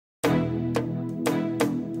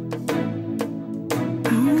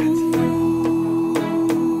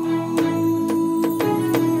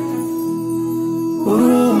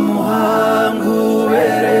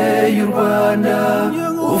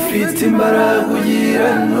imbaraga ugira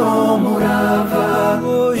n'umurava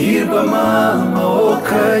hirwa mama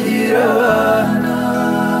ukagira abana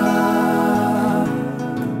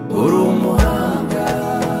uri umuhanga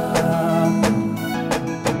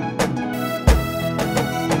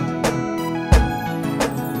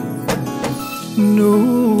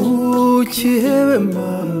ntukihebe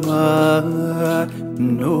mama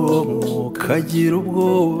ntukagira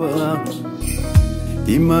ubwoba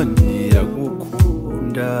Imana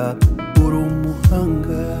iragukunda uri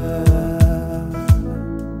umuhanga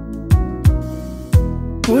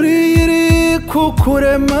uri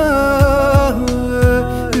kukurema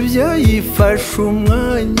byayifashe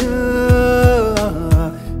umwanya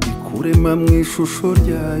ikurema mu ishusho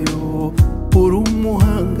ryayo uri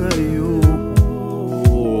umuhanga yo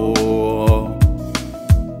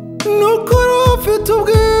nukuri ufite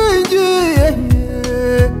ubwenge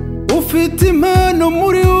ufite impano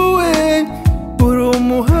muri wowe uri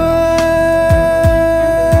umuhanga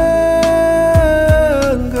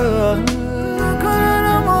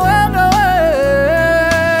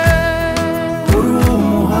uri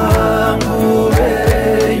umuhanga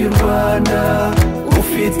ubereye u Rwanda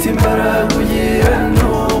ufite imbaraga ugira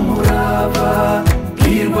n'umurava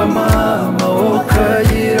hirwa mama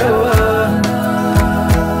ukagira abana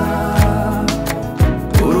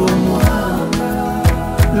uri umuhanga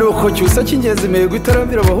nuko Cyusa cy'Ingenzi imihigo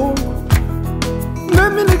itaramira abahungu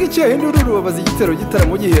namenaga icyahindura urubabaza igitero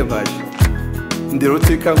gitaramo gihembaje ndi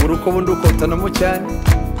rutikangura uko bundi ukotanamo cyane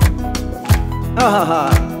ahaha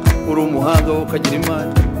uri umuhanga wo ukagira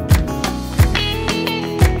imana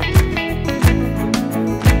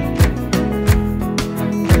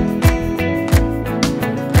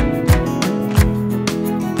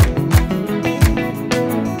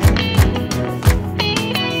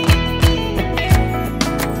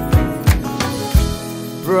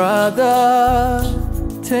Brother,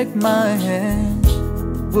 take my hand.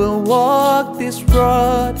 We'll walk this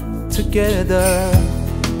road together.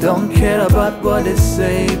 Don't care about what they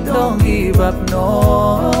say. Don't give up,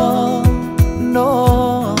 no,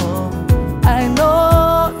 no. I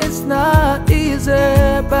know it's not easy,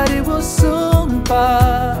 but it will soon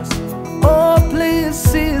pass. Oh, please,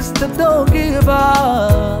 sister, don't give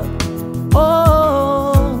up.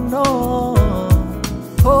 Oh, no.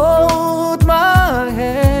 Hold my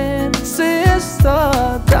hand,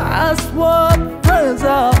 sister, that's what friends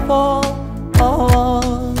are for.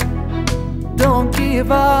 Oh, don't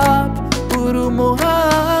give up, uri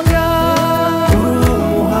umuhanga. uri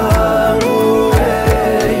umuhanga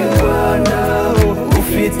ubereye u Rwanda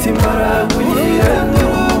ufite imbaraga ugira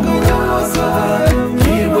n'umurava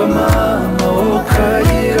hirwa mama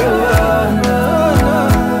ukagira abana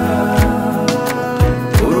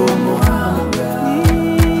uri umuhanga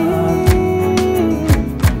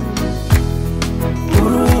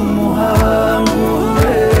uri umuhanga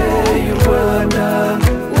ubereye u Rwanda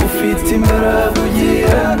ufite imbaraga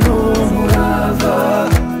ugira n'umurava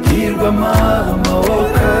hirwa mama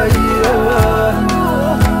ukagira abana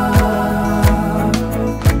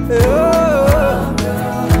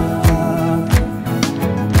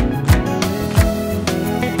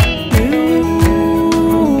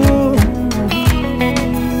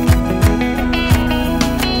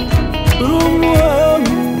uri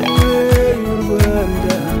umuhanga ubereye u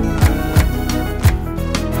Rwanda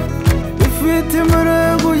ufite imbaraga